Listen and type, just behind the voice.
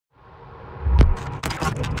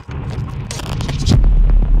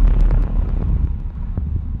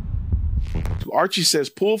Archie says,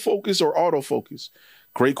 pull focus or autofocus?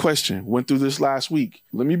 Great question. Went through this last week.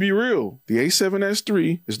 Let me be real. The A7S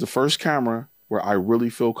III is the first camera where I really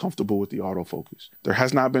feel comfortable with the autofocus. There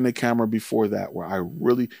has not been a camera before that where I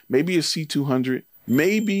really, maybe a C200,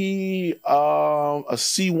 maybe a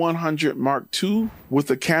C100 Mark II with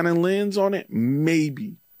a Canon lens on it,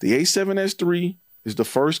 maybe. The A7S III is the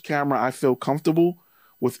first camera I feel comfortable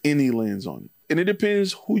with any lens on it. And it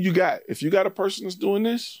depends who you got. If you got a person that's doing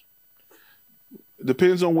this, it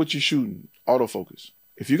depends on what you're shooting, autofocus.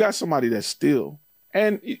 If you got somebody that's still,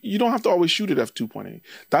 and you don't have to always shoot at f2.8.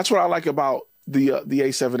 That's what I like about the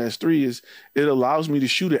A7S III is it allows me to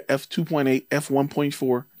shoot at f2.8,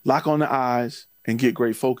 f1.4, lock on the eyes, and get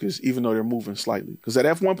great focus, even though they're moving slightly. Because at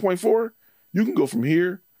f1.4, you can go from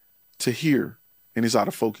here to here, and it's out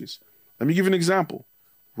of focus. Let me give you an example.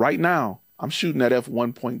 Right now, I'm shooting at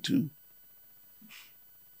f1.2.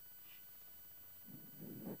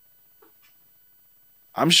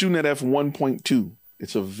 I'm shooting at f1.2.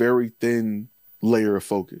 It's a very thin layer of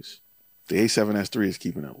focus. The A7S III is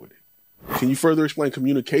keeping up with it. Can you further explain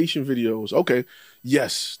communication videos? Okay,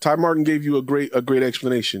 yes. Ty Martin gave you a great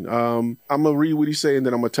explanation. I'm gonna read what he's saying,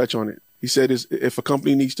 then I'm gonna touch on it. He said, if a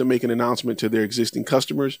company needs to make an announcement to their existing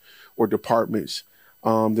customers or departments,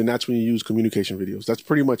 then that's when you use communication videos. That's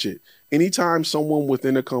pretty much it. Anytime someone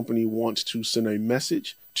within a company wants to send a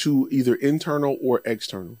message to either internal or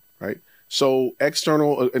external, right? So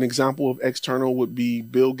external, an example of external would be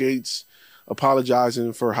Bill Gates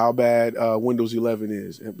apologizing for how bad Windows 11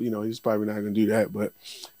 is. And, you know, he's probably not going to do that, but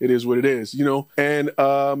it is what it is, you know. And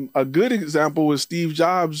a good example is Steve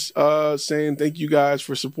Jobs saying, thank you guys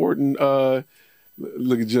for supporting.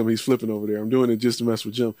 Look at Jim, he's flipping over there. I'm doing it just to mess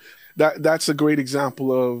with Jim. That's a great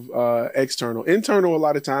example of external. Internal, a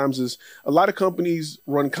lot of times, is a lot of companies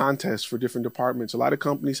run contests for different departments. A lot of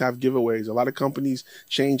companies have giveaways. A lot of companies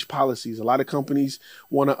change policies. A lot of companies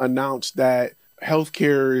want to announce that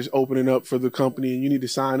healthcare is opening up for the company and you need to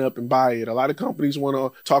sign up and buy it. A lot of companies want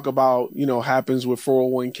to talk about, you know, happens with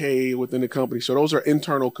 401k within the company. So those are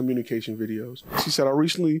internal communication videos. She said, I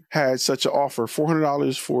recently had such an offer,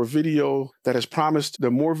 $400 for a video that has promised that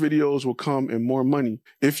more videos will come and more money.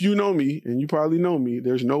 If you know me, and you probably know me,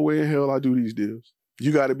 there's no way in hell I do these deals.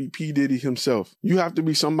 You got to be P. Diddy himself. You have to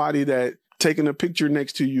be somebody that taking a picture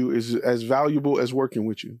next to you is as valuable as working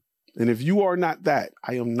with you. And if you are not that,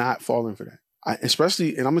 I am not falling for that.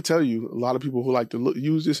 Especially, and I'm going to tell you, a lot of people who like to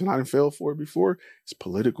use this, and I didn't fail for it before, it's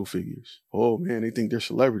political figures. Oh, man, they think they're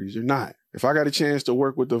celebrities. They're not. If I got a chance to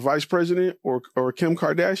work with the vice president or Kim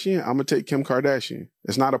Kardashian, I'm going to take Kim Kardashian.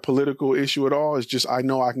 It's not a political issue at all. It's just I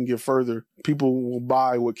know I can get further. People will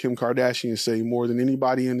buy what Kim Kardashian say more than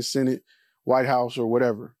anybody in the Senate, White House, or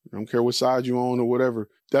whatever. I don't care what side you own or whatever.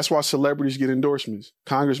 That's why celebrities get endorsements.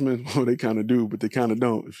 Congressmen, well, they kind of do, but they kind of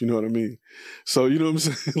don't, if you know what I mean. So, you know what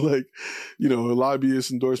I'm saying? Like, you know,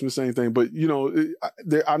 lobbyists, endorsements, same thing. But, you know,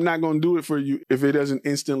 I'm not going to do it for you if it doesn't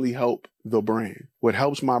instantly help the brand. What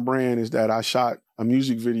helps my brand is that I shot a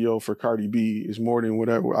music video for Cardi B is more than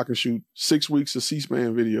whatever. I can shoot 6 weeks of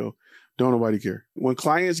C-SPAN video. Don't nobody care. When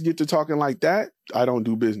clients get to talking like that, I don't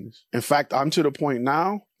do business. In fact, I'm to the point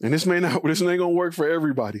now, and this ain't gonna work for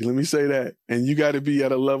everybody. Let me say that. And you got to be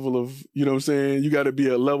at a level of, you know what I'm saying? You got to be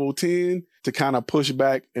at level 10 to kind of push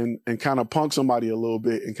back and kind of punk somebody a little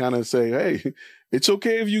bit and kind of say, hey, it's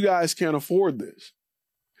okay if you guys can't afford this.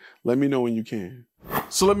 Let me know when you can.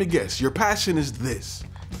 So let me guess, your passion is this,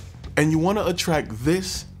 and you want to attract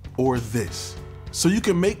this or this. So you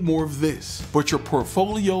can make more of this, but your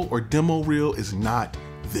portfolio or demo reel is not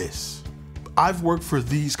this. I've worked for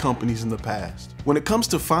these companies in the past. When it comes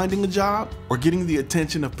to finding a job or getting the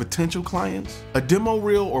attention of potential clients, a demo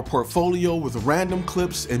reel or portfolio with random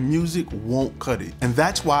clips and music won't cut it. And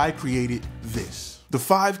that's why I created this. The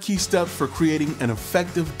 5 key steps for creating an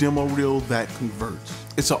effective demo reel that converts.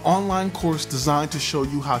 It's an online course designed to show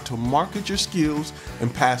you how to market your skills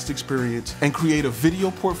and past experience and create a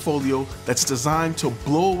video portfolio that's designed to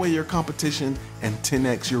blow away your competition and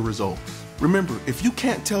 10x your results. Remember, if you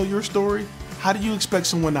can't tell your story, how do you expect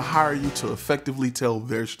someone to hire you to effectively tell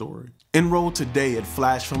their story? Enroll today at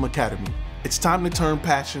Flashfilmacademy. It's time to turn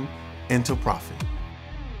passion into profit.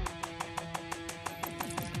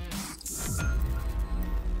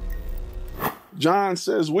 John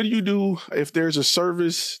says, what do you do if there's a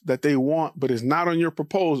service that they want, but it's not on your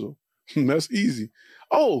proposal? That's easy.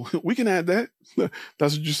 Oh, we can add that.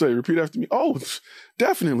 That's what you say. Repeat after me. Oh,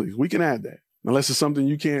 definitely. We can add that. Unless it's something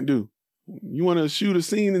you can't do. You want to shoot a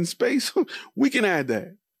scene in space? We can add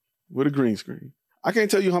that with a green screen. I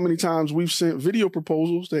can't tell you how many times we've sent video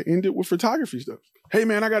proposals that ended with photography stuff. Hey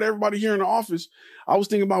man, I got everybody here in the office. I was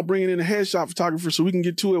thinking about bringing in a headshot photographer so we can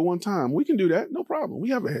get two at one time. We can do that, no problem. We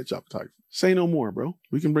have a headshot photographer. Say no more, bro.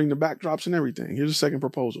 We can bring the backdrops and everything. Here's a second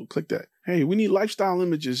proposal. Click that. Hey, we need lifestyle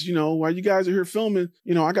images. You know, while you guys are here filming,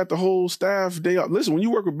 you know, I got the whole staff day out. Listen, when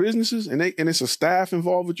you work with businesses and it's a staff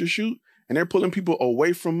involved with your shoot and they're pulling people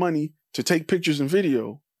away from money to take pictures and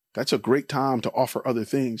video, that's a great time to offer other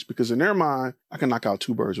things because in their mind, I can knock out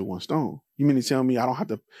two birds with one stone. You mean to tell me I don't have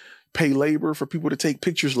to pay labor for people to take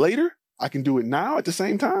pictures later? I can do it now at the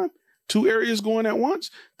same time? Two areas going at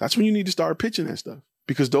once? That's when you need to start pitching that stuff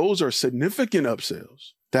because those are significant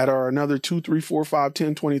upsells that are another $2, $3, $4,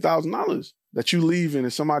 $5, $10, $20,000 that you leave in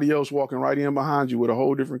and somebody else walking right in behind you with a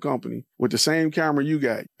whole different company with the same camera you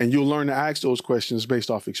got. And you'll learn to ask those questions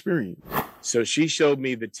based off experience. So she showed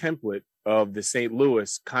me the template of the St.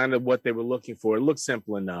 Louis, kind of what they were looking for. It looked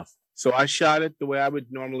simple enough. So I shot it the way I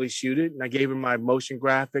would normally shoot it. And I gave her my motion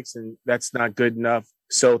graphics and that's not good enough.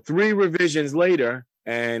 So 3 revisions later,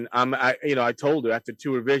 and I told her after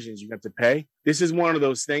 2 revisions, you have to pay. This is one of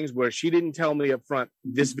those things where she didn't tell me up front,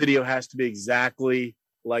 this video has to be exactly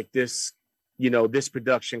like this, this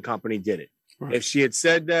production company did it. Right. If she had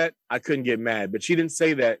said that, I couldn't get mad. But she didn't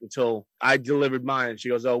say that until I delivered mine. She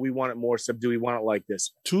goes, oh, we want it more subdued. We want it like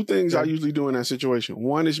this. 2 things I usually do in that situation.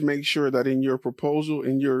 One is make sure that in your proposal,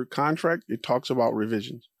 in your contract, it talks about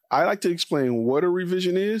revisions. I like to explain what a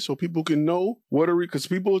revision is so people can know because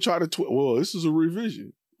people will try to, well, this is a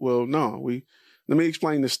revision. Well, no, let me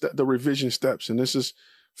explain the revision steps. And this is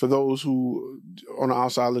for those who on the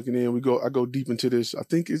outside looking in, I go deep into this. I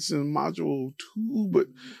think it's in module 2, but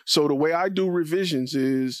so the way I do revisions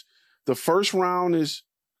is the first round is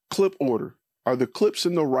clip order. Are the clips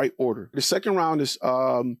in the right order? The second round is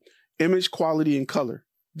image quality and color.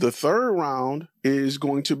 The third round is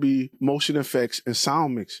going to be motion effects and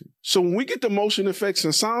sound mixing. So when we get to motion effects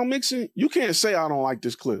and sound mixing, you can't say, I don't like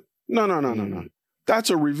this clip. No. That's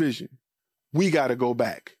a revision. We got to go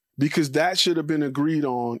back because that should have been agreed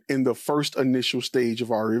on in the first initial stage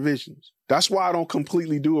of our revisions. That's why I don't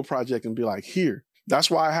completely do a project and be like, here. That's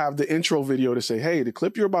why I have the intro video to say, hey, the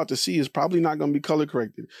clip you're about to see is probably not going to be color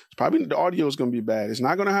corrected. It's probably the audio is going to be bad. It's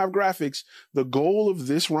not going to have graphics. The goal of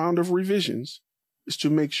this round of revisions is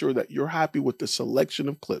to make sure that you're happy with the selection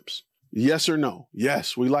of clips. Yes or no?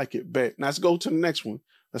 Yes, we like it. Bet. Now let's go to the next one.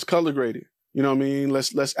 Let's color grade it. You know what I mean?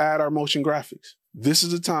 Let's add our motion graphics. This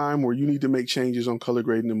is a time where you need to make changes on color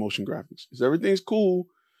grading and motion graphics. Because everything's cool.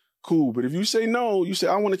 But if you say no, you say,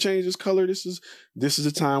 I want to change this color. This is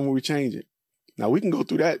a time where we change it. Now we can go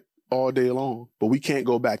through that all day long, but we can't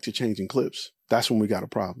go back to changing clips. That's when we got a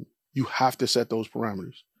problem. You have to set those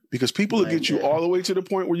parameters. Because people will get you all the way to the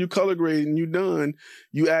point where you color grade and you done,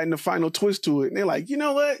 you adding the final twist to it. And they're like, you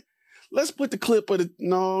know what? Let's put the clip of it.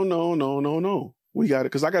 No. We got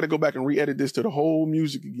it. Because I got to go back and re-edit this to the whole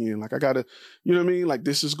music again. Like I got to, you know what I mean? Like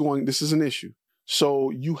this is an issue. So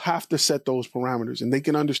you have to set those parameters and they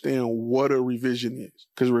can understand what a revision is.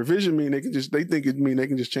 Because revision mean they can just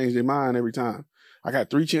change their mind every time. I got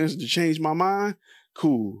 3 chances to change my mind.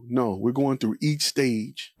 Cool. No, we're going through each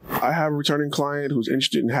stage. I have a returning client who's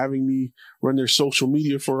interested in having me run their social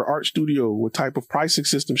media for an art studio. What type of pricing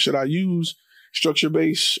system should I use?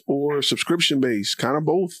 Structure-based or subscription-based? Kind of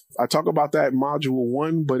both. I talk about that in module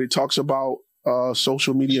 1, but it talks about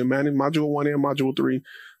social media management. Module 1 and module 3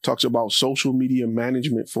 talks about social media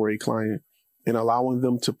management for a client and allowing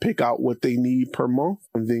them to pick out what they need per month.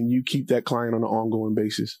 And then you keep that client on an ongoing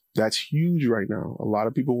basis. That's huge right now. A lot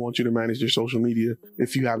of people want you to manage their social media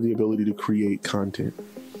if you have the ability to create content.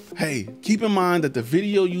 Hey, keep in mind that the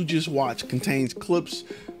video you just watched contains clips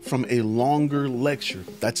from a longer lecture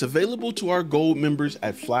that's available to our gold members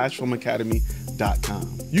at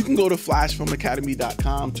flashfilmacademy.com. You can go to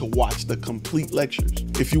flashfilmacademy.com to watch the complete lectures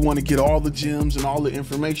if you want to get all the gems and all the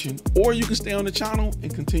information, or you can stay on the channel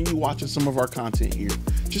and continue watching some of our content here.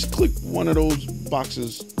 Just click one of those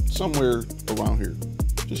boxes somewhere around here.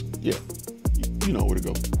 You know where to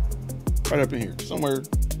go. Right up in here, somewhere,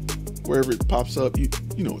 wherever it pops up, you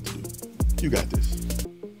know what to do. You got this.